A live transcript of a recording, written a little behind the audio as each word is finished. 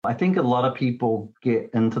I think a lot of people get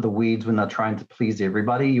into the weeds when they're trying to please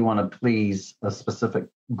everybody. You want to please a specific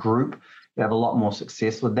group. You have a lot more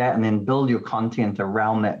success with that, and then build your content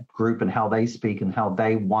around that group and how they speak and how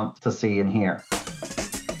they want to see and hear.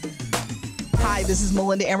 Hi, this is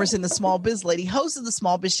Melinda Emerson, the Small Biz Lady, host of the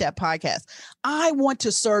Small Biz Chat podcast. I want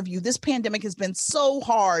to serve you. This pandemic has been so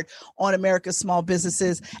hard on America's small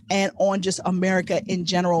businesses and on just America in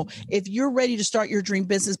general. If you're ready to start your dream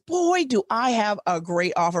business, boy, do I have a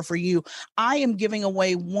great offer for you. I am giving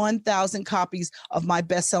away 1,000 copies of my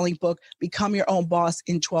best-selling book, Become Your Own Boss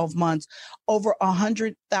in 12 Months. Over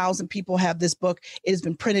 100,000 people have this book. It has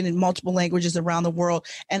been printed in multiple languages around the world,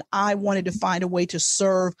 and I wanted to find a way to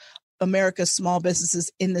serve America's small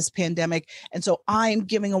businesses in this pandemic. And so I am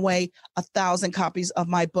giving away 1,000 copies of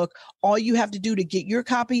my book. All you have to do to get your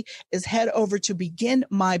copy is head over to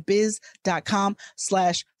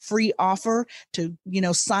beginmybiz.com/free offer to,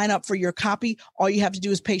 sign up for your copy. All you have to do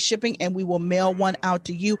is pay shipping and we will mail one out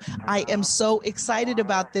to you. I am so excited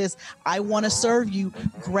about this. I want to serve you.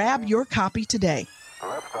 Grab your copy today.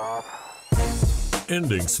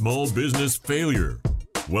 Ending small business failure.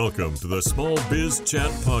 Welcome to the Small Biz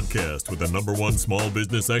Chat podcast with the #1 small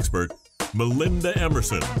business expert, Melinda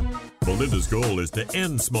Emerson. Melinda's goal is to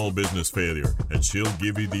end small business failure, and she'll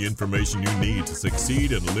give you the information you need to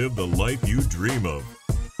succeed and live the life you dream of.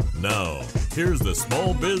 Now, here's the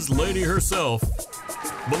small biz lady herself,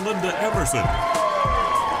 Melinda Emerson.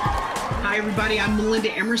 Hi, everybody. I'm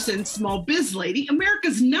Melinda Emerson, Small Biz Lady,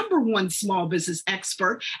 America's #1 small business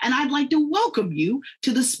expert, and I'd like to welcome you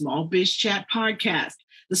to the Small Biz Chat podcast.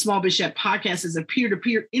 The Small Biz Chat podcast is a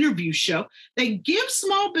peer-to-peer interview show that gives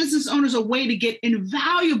small business owners a way to get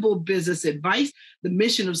invaluable business advice. The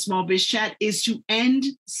mission of Small Biz Chat is to end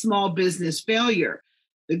small business failure.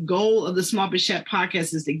 The goal of the Small Biz Chat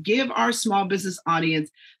podcast is to give our small business audience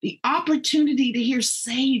the opportunity to hear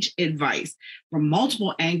sage advice from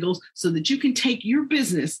multiple angles so that you can take your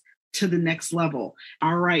business to the next level.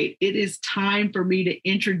 All right, it is time for me to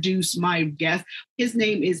introduce my guest. His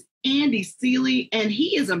name is Andy Seeley, and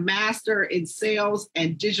he is a master in sales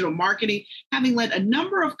and digital marketing, having led a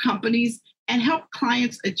number of companies and helped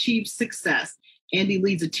clients achieve success. Andy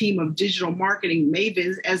leads a team of digital marketing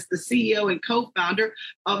mavens as the CEO and co-founder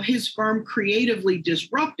of his firm, Creatively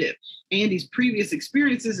Disruptive. Andy's previous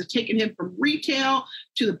experiences have taken him from retail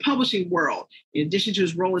to the publishing world. In addition to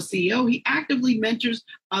his role as CEO, he actively mentors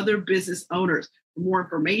other business owners. For more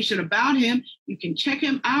information about him, you can check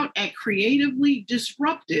him out at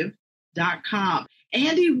creativelydisruptive.com.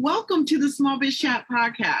 Andy, welcome to the Small Biz Chat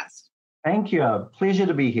podcast. Thank you. Pleasure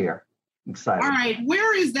to be here. Excited. All right.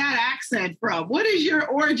 Where is that accent from? What is your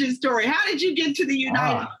origin story? How did you get to the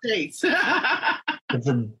United States?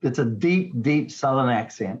 It's a deep, deep Southern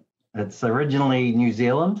accent. It's originally New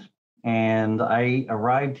Zealand, and I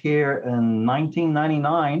arrived here in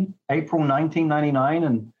 1999, April 1999,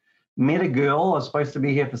 and met a girl. I was supposed to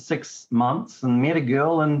be here for 6 months and met a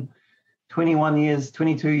girl, and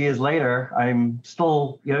 22 years later, I'm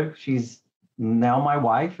still, she's now my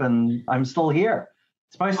wife, and I'm still here.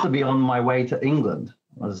 Supposed to be on my way to England.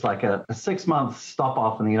 It was like a 6-month stop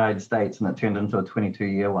off in the United States, and it turned into a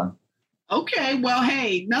 22-year one. Okay, well,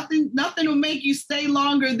 hey, nothing will make you stay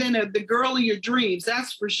longer than the girl of your dreams.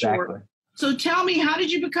 That's for sure. Exactly. So tell me, how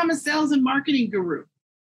did you become a sales and marketing guru?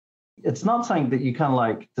 It's not something that you kind of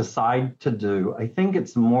like decide to do. I think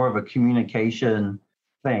it's more of a communication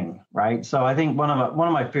thing, right? So I think one of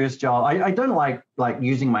my first jobs, I don't like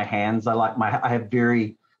using my hands. I have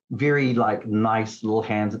very like nice little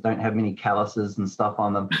hands that don't have many calluses and stuff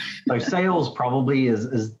on them. So sales probably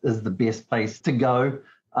is the best place to go.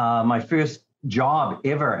 My first job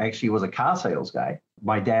ever actually was a car sales guy.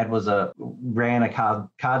 My dad ran a car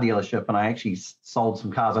dealership, and I actually sold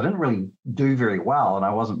some cars. I didn't really do very well, and I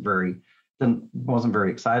wasn't very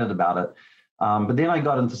excited about it. But then I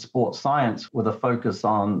got into sports science with a focus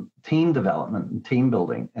on team development and team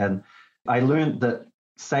building, and I learned that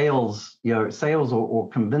sales or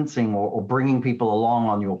convincing or bringing people along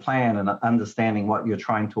on your plan and understanding what you're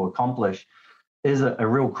trying to accomplish is a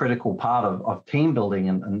real critical part of team building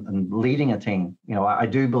and leading a team. I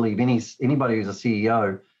do believe anybody who's a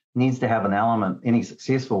CEO needs to have an element, any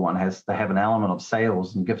successful one has to have an element of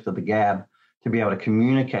sales and gift of the gab to be able to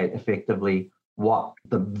communicate effectively what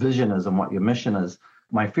the vision is and what your mission is.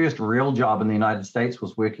 My first real job in the United States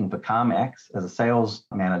was working for CarMax as a sales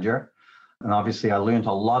manager. And obviously, I learned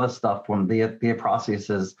a lot of stuff from their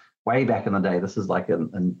processes way back in the day. This is like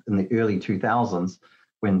in the early 2000s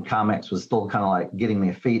when CarMax was still kind of like getting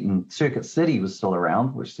their feet, and Circuit City was still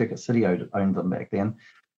around, which Circuit City owned them back then.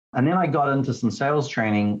 And then I got into some sales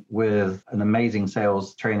training with an amazing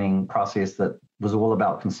sales training process that was all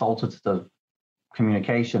about consultative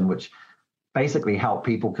communication, which basically helped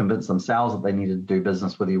people convince themselves that they needed to do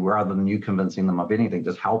business with you rather than you convincing them of anything,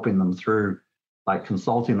 just helping them through, like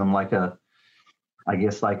consulting them like a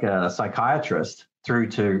psychiatrist through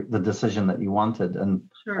to the decision that you wanted. And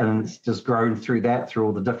it's just grown through that, through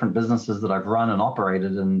all the different businesses that I've run and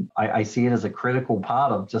operated. And I see it as a critical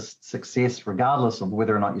part of just success, regardless of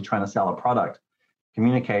whether or not you're trying to sell a product.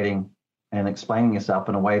 Communicating and explaining yourself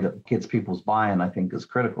in a way that gets people's buy-in, I think, is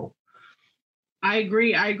critical. I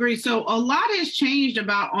agree. So a lot has changed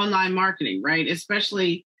about online marketing, right?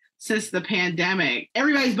 Especially since the pandemic.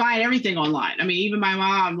 Everybody's buying everything online. I mean, even my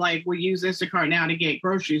mom, will use Instacart now to get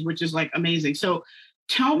groceries, which is amazing. So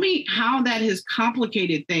tell me how that has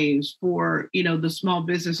complicated things for, the small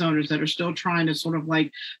business owners that are still trying to sort of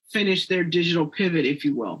finish their digital pivot, if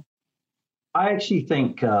you will. I actually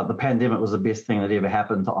think the pandemic was the best thing that ever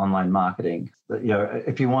happened to online marketing.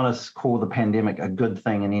 If you want to call the pandemic a good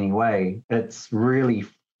thing in any way, it's really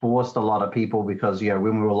forced a lot of people because,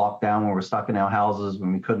 when we were locked down, when we were stuck in our houses,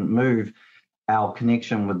 when we couldn't move, our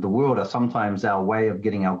connection with the world, or sometimes our way of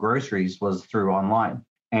getting our groceries, was through online.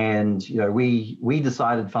 And, we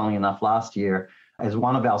decided, funnily enough, last year, as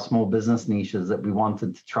one of our small business niches that we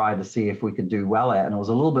wanted to try to see if we could do well at, and it was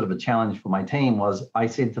a little bit of a challenge for my team, was I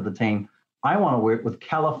said to the team, I want to work with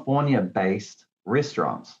California-based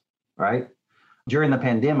restaurants, right? During the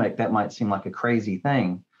pandemic, that might seem like a crazy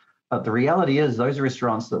thing, but the reality is those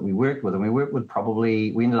restaurants that we worked with, and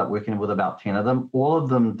we ended up working with about 10 of them, all of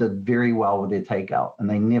them did very well with their takeout, and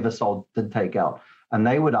they never did takeout. And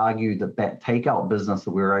they would argue that takeout business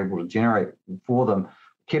that we were able to generate for them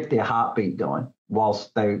kept their heartbeat going,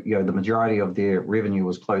 whilst the majority of their revenue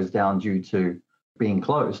was closed down due to being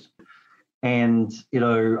closed. And,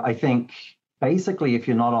 I think basically if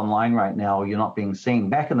you're not online right now, you're not being seen.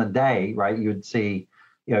 Back in the day, right, you'd see,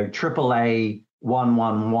 AAA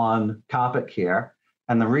 111 carpet care.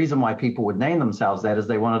 And the reason why people would name themselves that is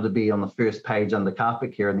they wanted to be on the first page under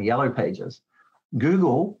carpet care in the yellow pages.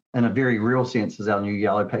 Google, in a very real sense, is our new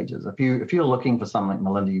yellow pages. If you're looking for something,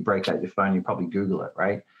 Melinda, you break out your phone, you probably Google it,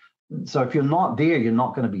 right? So if you're not there, you're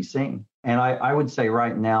not going to be seen. And I would say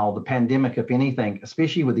right now, the pandemic, if anything,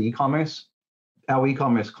 especially with e-commerce, our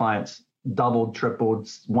e-commerce clients doubled, tripled,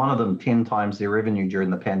 one of them 10 times their revenue during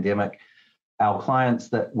the pandemic. Our clients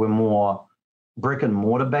that were more brick and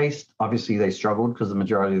mortar based, obviously they struggled because the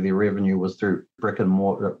majority of their revenue was through brick and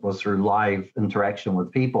mortar, was through live interaction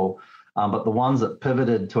with people. But the ones that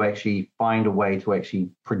pivoted to actually find a way to actually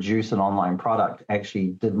produce an online product actually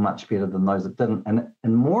did much better than those that didn't.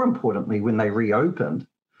 And more importantly, when they reopened,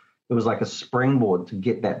 it was like a springboard to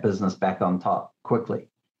get that business back on top quickly.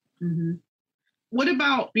 Mm-hmm. What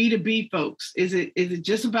about B2B folks? Is it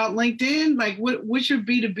just about LinkedIn? What's your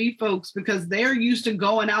B2B folks? Because they're used to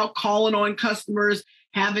going out, calling on customers,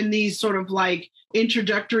 having these sort of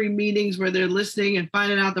introductory meetings where they're listening and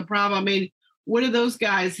finding out the problem. I mean, what are those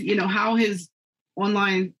guys, how has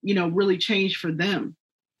online, really changed for them?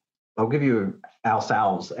 I'll give you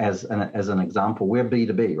ourselves as an example. We're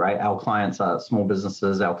B2B, right? Our clients are small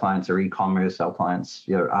businesses. Our clients are e-commerce. Our clients,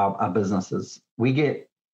 our businesses. We get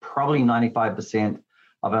probably 95%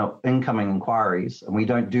 of our incoming inquiries, and we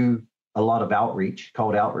don't do a lot of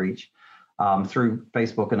cold outreach through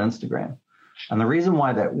Facebook and Instagram. And the reason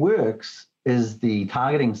why that works is the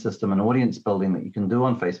targeting system and audience building that you can do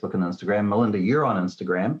on Facebook and Instagram. Melinda, you're on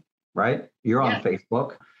Instagram, right? You're on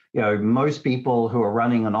Facebook. Most people who are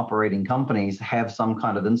running and operating companies have some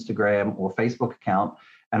kind of Instagram or Facebook account,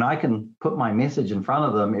 and I can put my message in front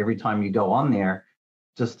of them every time you go on there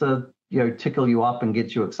just to tickle you up and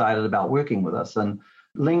get you excited about working with us. And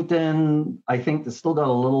LinkedIn, I think, there's still got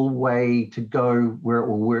a little way to go where it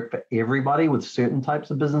will work for everybody. With certain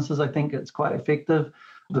types of businesses, I think it's quite effective.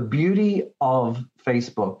 The beauty of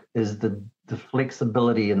Facebook is the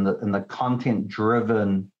flexibility and the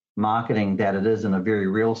content-driven marketing that it is in a very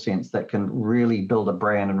real sense that can really build a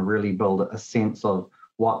brand and really build a sense of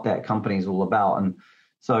what that company is all about. And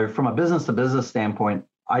so from a business-to-business standpoint,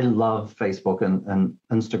 I love Facebook and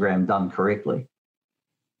Instagram done correctly.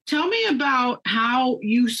 Tell me about how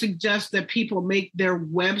you suggest that people make their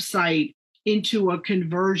website into a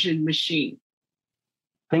conversion machine.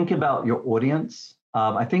 Think about your audience.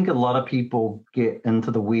 I think a lot of people get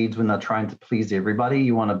into the weeds when they're trying to please everybody.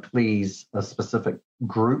 You want to please a specific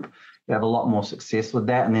group. You have a lot more success with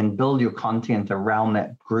that, and then build your content around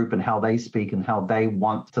that group and how they speak and how they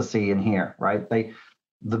want to see and hear, right?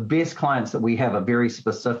 The best clients that we have are very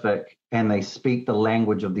specific, and they speak the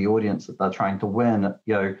language of the audience that they're trying to win.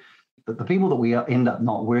 the people that we end up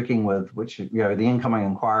not working with, which, the incoming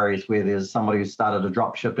inquiries where there's somebody who started a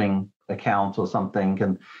drop shipping account or something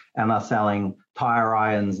and are selling tire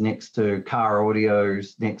irons next to car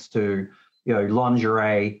audios, next to,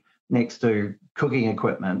 lingerie, next to cooking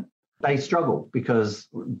equipment. They struggle because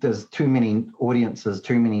there's too many audiences,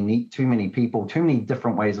 too many people, too many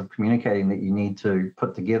different ways of communicating that you need to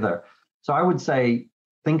put together. So I would say,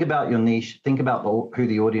 think about your niche, think about who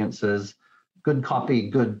the audience is, good copy,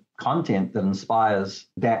 good content that inspires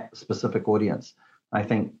that specific audience. I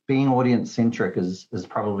think being audience centric is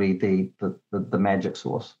probably the magic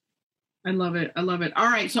sauce. I love it. I love it. All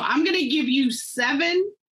right. So I'm going to give you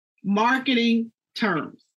 7 marketing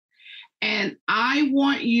terms, and I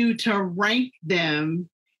want you to rank them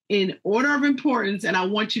in order of importance, and I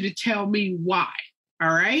want you to tell me why.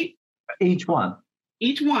 All right. Each one.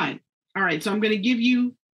 All right. So I'm going to give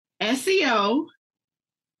you SEO,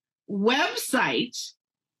 website,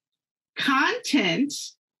 content,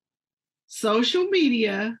 social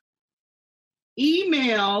media,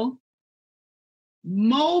 email,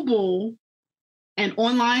 mobile, and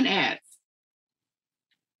online ads.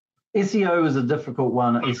 SEO is a difficult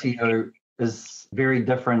one. SEO is very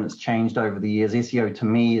different. It's changed over the years. SEO to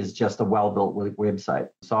me is just a well-built website.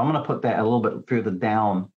 So I'm going to put that a little bit further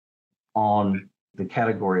down on the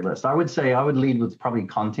category list. I would say I would lead with probably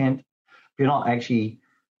content. If you're not actually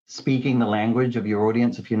speaking the language of your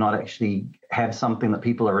audience, if you're not actually have something that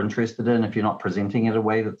people are interested in, if you're not presenting it in a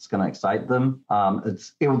way that's going to excite them,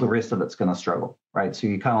 it's all the rest of it's going to struggle, right? So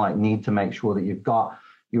you kind of like need to make sure that you've got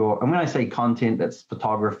your, and when I say content, that's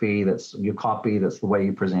photography, that's your copy, that's the way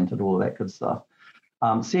you present it, all of that good stuff.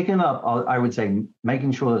 Second up, I would say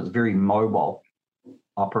making sure that it's very mobile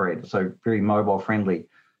operated, so very mobile friendly.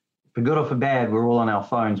 For good or for bad, we're all on our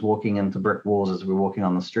phones walking into brick walls as we're walking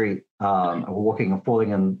on the street, or walking and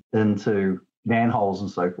falling into manholes and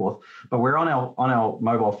so forth. But we're on our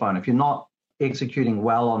mobile phone. If you're not executing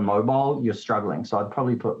well on mobile, you're struggling. So I'd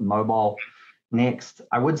probably put mobile next.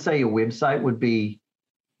 I would say your website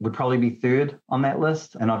would probably be third on that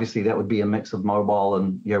list. And obviously that would be a mix of mobile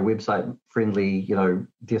and website friendly,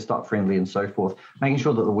 desktop friendly and so forth. Making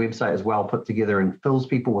sure that the website is well put together and fills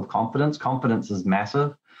people with confidence. Confidence is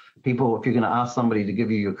massive. People, if you're going to ask somebody to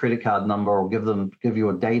give you your credit card number or give you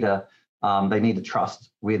your data, they need to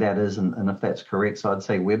trust where that is and if that's correct. So I'd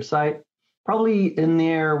say website. Probably in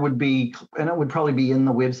there would be, and it would probably be in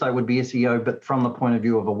the website would be SEO, but from the point of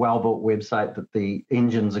view of a well-built website that the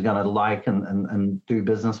engines are going to like and do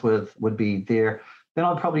business with would be there. Then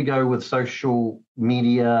I'd probably go with social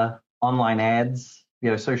media, online ads,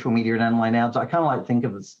 social media and online ads. I kind of like think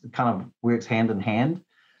of it kind of works hand in hand.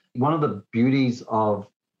 One of the beauties of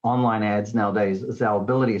online ads nowadays is our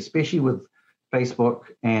ability, especially with Facebook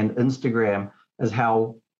and Instagram, is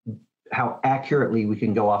how accurately we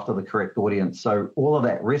can go after the correct audience. So all of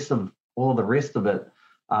the rest of it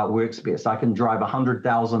works best. I can drive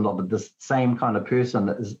 100,000 of the same kind of person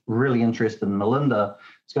that is really interested in Melinda.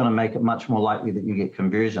 It's going to make it much more likely that you get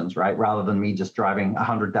conversions, right? Rather than me just driving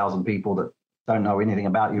 100,000 people that don't know anything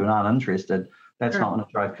about you and aren't interested. That's not going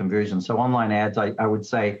to drive conversions. So online ads, I would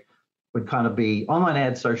say, would kind of be online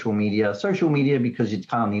ads, social media because you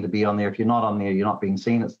kind of need to be on there. If you're not on there, you're not being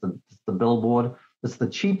seen. It's the billboard. It's the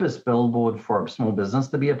cheapest billboard for a small business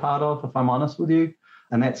to be a part of, if I'm honest with you.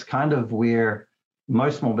 And that's kind of where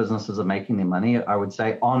most small businesses are making their money, I would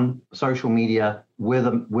say, on social media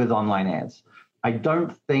with online ads. I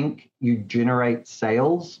don't think you generate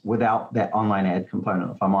sales without that online ad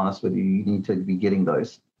component. If I'm honest with you, you need to be getting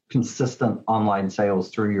those consistent online sales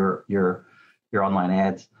through your online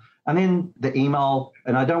ads. And then the email,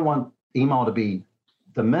 and I don't want email to be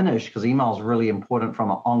diminished because email is really important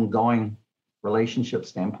from an ongoing relationship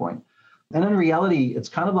standpoint. And in reality, it's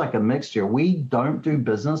kind of like a mixture. We don't do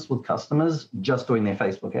business with customers just doing their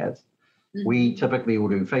Facebook ads. Mm-hmm. We typically will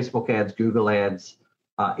do Facebook ads, Google ads,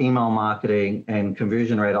 email marketing, and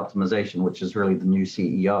conversion rate optimization, which is really the new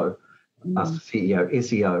SEO.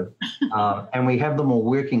 And we have them all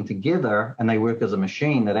working together, and they work as a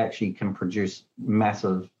machine that actually can produce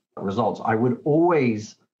massive results. I would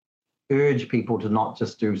always urge people to not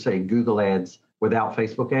just do, say, Google ads without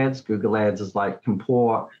Facebook ads. Google ads is like can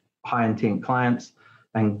pour high intent clients,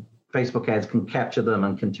 and Facebook ads can capture them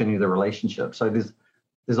and continue the relationship. So there's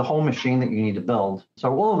a whole machine that you need to build.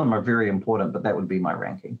 So all of them are very important, but that would be my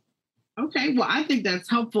ranking. Okay, well, I think that's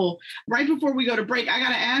helpful. Right before we go to break, I got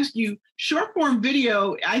to ask you, short form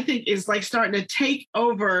video, I think is like starting to take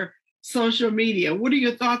over social media. What are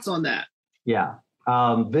your thoughts on that? Yeah,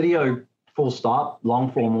 video full stop,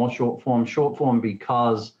 long form or short form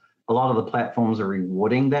because a lot of the platforms are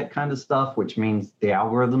rewarding that kind of stuff, which means the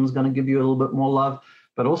algorithm is going to give you a little bit more love.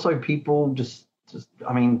 but also people just,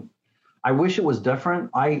 I mean, I wish it was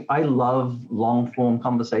different. I love long form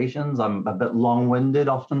conversations. I'm a bit long-winded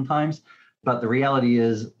oftentimes, but the reality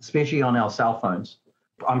is, especially on our cell phones,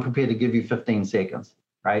 I'm prepared to give you 15 seconds,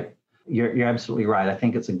 right? You're absolutely right. I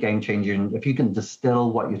think it's a game changer. And if you can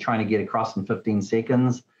distill what you're trying to get across in 15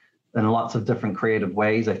 seconds in lots of different creative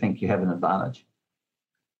ways, I think you have an advantage.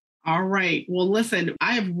 All right. Well, listen,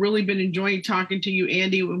 I have really been enjoying talking to you,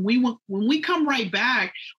 Andy. When we come right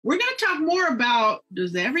back, we're going to talk more about,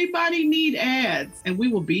 does everybody need ads? And we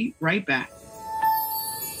will be right back.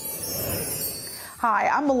 Hi,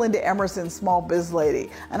 I'm Melinda Emerson, Small Biz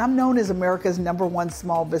Lady, and I'm known as America's #1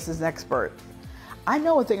 small business expert. I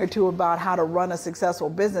know a thing or two about how to run a successful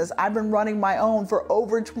business. I've been running my own for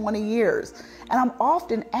over 20 years, and I'm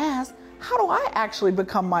often asked, how do I actually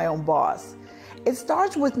become my own boss? It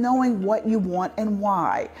starts with knowing what you want and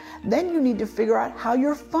why. Then you need to figure out how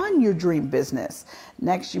you'll fund your dream business.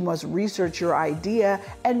 Next, you must research your idea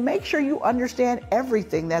and make sure you understand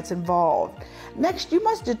everything that's involved. Next, you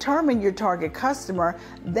must determine your target customer,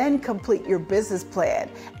 then complete your business plan.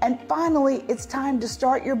 And finally, it's time to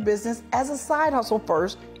start your business as a side hustle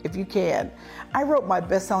first, if you can. I wrote my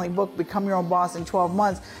best-selling book, Become Your Own Boss in 12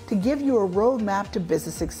 Months, to give you a roadmap to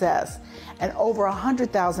business success. And over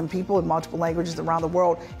 100,000 people in multiple languages around the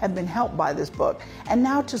world have been helped by this book. And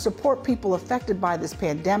now, to support people affected by this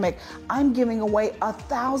pandemic, I'm giving away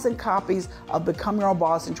 1,000 copies of Become Your Own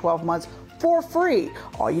Boss in 12 Months for free.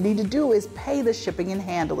 All you need to do is pay the shipping and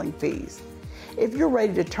handling fees. If you're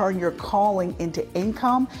ready to turn your calling into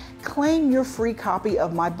income, claim your free copy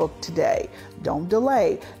of my book today. Don't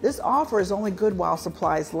delay. This offer is only good while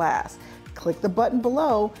supplies last. Click the button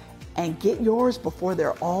below and get yours before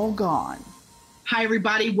they're all gone. Hi,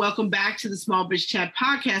 everybody. Welcome back to the Small Biz Chat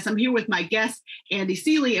podcast. I'm here with my guest, Andy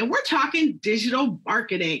Seeley, and we're talking digital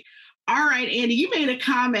marketing. All right, Andy, you made a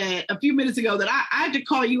comment a few minutes ago that I had to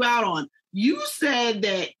call you out on. You said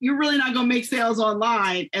that you're really not going to make sales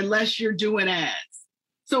online unless you're doing ads.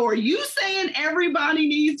 So are you saying everybody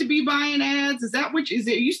needs to be buying ads? Is that what are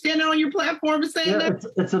you standing on your platform and saying that?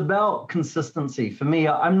 It's about consistency. For me,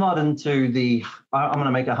 I'm not into I'm going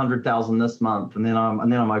to make 100,000 this month and then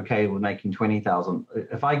I'm okay with making 20,000.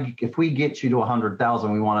 If we get you to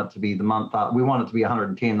 100,000, we want it to be the month we want it to be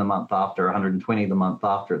 110 the month after, 120 the month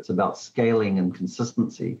after. It's about scaling and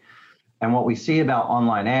consistency. And what we see about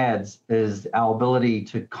online ads is our ability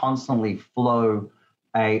to constantly flow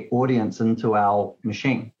a audience into our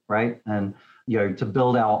machine, right? And to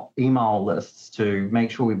build our email lists, to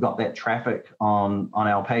make sure we've got that traffic on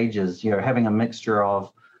our pages, having a mixture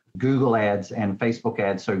of Google ads and Facebook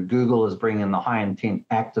ads. So Google is bringing the high intent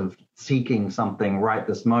active seeking something right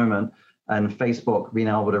this moment, and Facebook being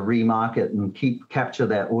able to remarket and capture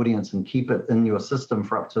that audience and keep it in your system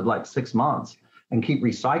for up to like 6 months and keep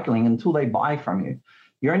recycling until they buy from you.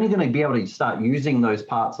 You're only going to be able to start using those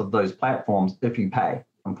parts of those platforms if you pay.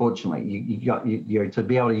 Unfortunately, you to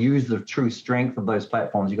be able to use the true strength of those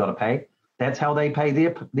platforms, you got to pay. That's how they pay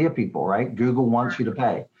their people, right? Google wants you to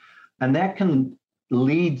pay, and that can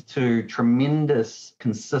lead to tremendous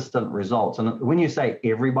consistent results. And when you say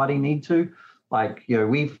everybody need to,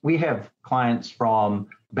 we have clients from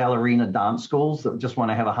ballerina dance schools that just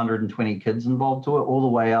want to have 120 kids involved to it, all the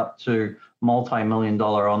way up to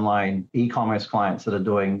multi-million-dollar online e-commerce clients that are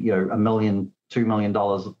doing, $1 million, $2 million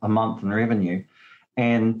a month in revenue.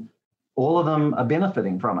 And all of them are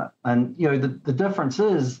benefiting from it. And, the difference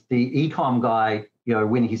is the e-com guy,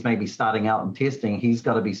 when he's maybe starting out and testing, he's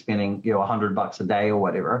got to be spending, $100 a day or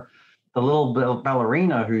whatever. The little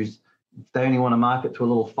ballerina they only want to market to a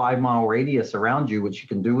little 5-mile radius around you, which you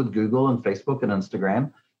can do with Google and Facebook and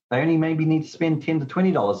Instagram. They only maybe need to spend $10 to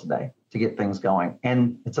 $20 a day to get things going.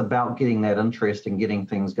 And it's about getting that interest and getting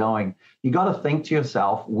things going. You got to think to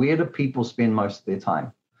yourself, where do people spend most of their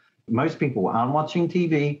time? Most people aren't watching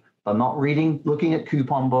TV. They're not looking at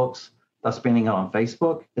coupon books. They're spending it on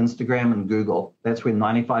Facebook, Instagram, and Google. That's where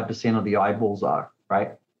 95% of the eyeballs are,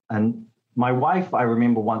 right? And my wife, I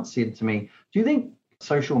remember, once said to me, do you think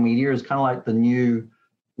social media is kind of like the new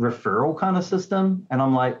referral kind of system? And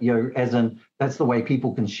I'm like, as in, that's the way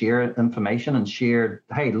people can share information and share,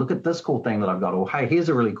 hey, look at this cool thing that I've got, or hey, here's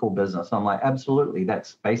a really cool business. And I'm like, absolutely,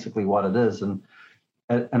 that's basically what it is. And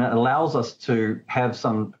it allows us to have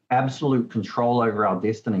some absolute control over our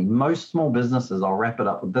destiny. Most small businesses, I'll wrap it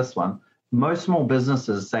up with this one, most small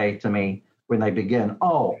businesses say to me when they begin,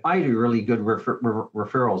 oh, I do really good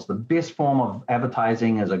referrals. The best form of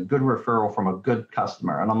advertising is a good referral from a good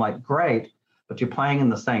customer. And I'm like, great, but you're playing in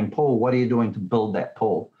the same pool. What are you doing to build that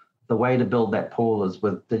pool? The way to build that pool is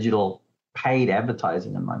with digital paid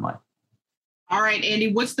advertising, in my mind. All right,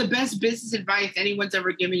 Andy, what's the best business advice anyone's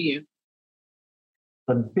ever given you?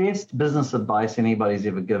 The best business advice anybody's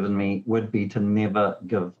ever given me would be to never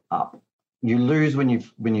give up. You lose when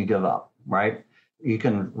you give up, right? You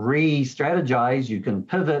can re-strategize, you can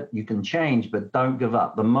pivot, you can change, but don't give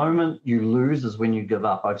up. The moment you lose is when you give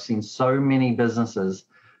up. I've seen so many businesses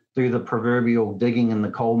do the proverbial digging in the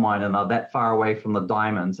coal mine and are that far away from the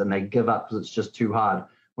diamonds, and they give up because it's just too hard.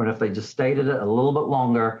 When if they just stayed at it a little bit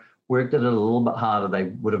longer, worked at it a little bit harder, they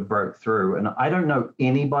would have broke through. And I don't know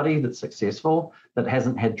anybody that's successful that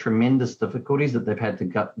hasn't had tremendous difficulties that they've had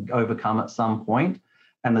to overcome at some point.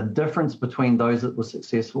 And the difference between those that were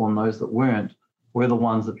successful and those that weren't were the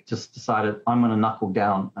ones that just decided, I'm going to knuckle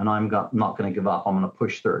down and I'm not going to give up. I'm going to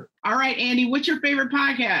push through. All right, Andy, what's your favorite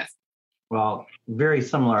podcast? Well, very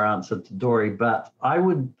similar answer to Dory, but I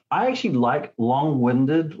actually like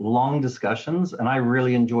long-winded, long discussions, and I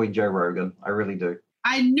really enjoy Joe Rogan. I really do.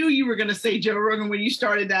 I knew you were going to say Joe Rogan when you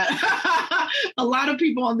started that. A lot of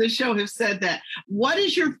people on this show have said that. What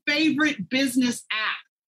is your favorite business app?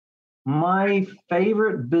 My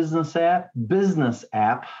favorite business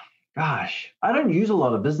app, gosh, I don't use a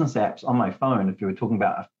lot of business apps on my phone. If you were talking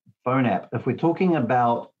about a phone app, if we're talking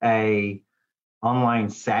about a online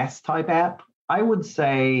SaaS type app, I would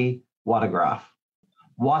say Watagraph.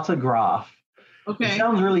 Okay. It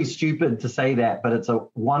sounds really stupid to say that, but it's a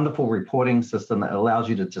wonderful reporting system that allows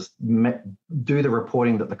you to just do the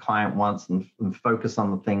reporting that the client wants and focus on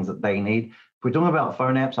the things that they need. If we're talking about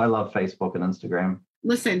phone apps, I love Facebook and Instagram.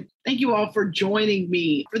 Listen, thank you all for joining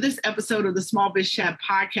me for this episode of the Small Biz Chat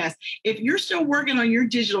podcast. If you're still working on your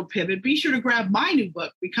digital pivot, be sure to grab my new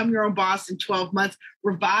book, Become Your Own Boss in 12 Months,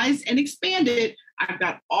 revised and expanded. I've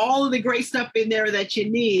got all of the great stuff in there that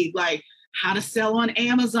you need, like how to sell on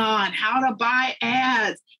Amazon, how to buy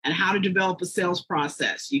ads, and how to develop a sales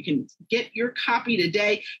process. You can get your copy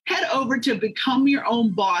today. Head over to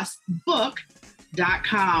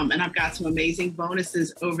becomeyourownbossbook.com. And I've got some amazing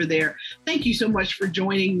bonuses over there. Thank you so much for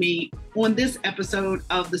joining me on this episode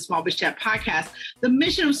of the Small Biz Chat podcast. The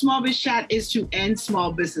mission of Small Biz Chat is to end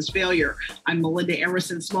small business failure. I'm Melinda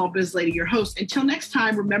Emerson, Small Biz Lady, your host. Until next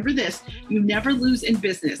time, remember this: you never lose in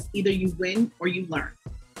business. Either you win or you learn.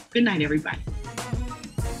 Good night, everybody.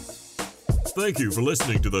 Thank you for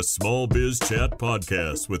listening to the Small Biz Chat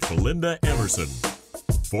podcast with Melinda Emerson.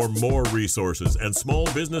 For more resources and small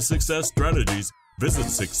business success strategies, visit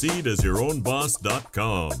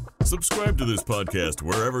succeedasyourownboss.com. Subscribe to this podcast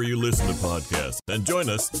wherever you listen to podcasts and join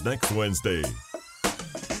us next Wednesday.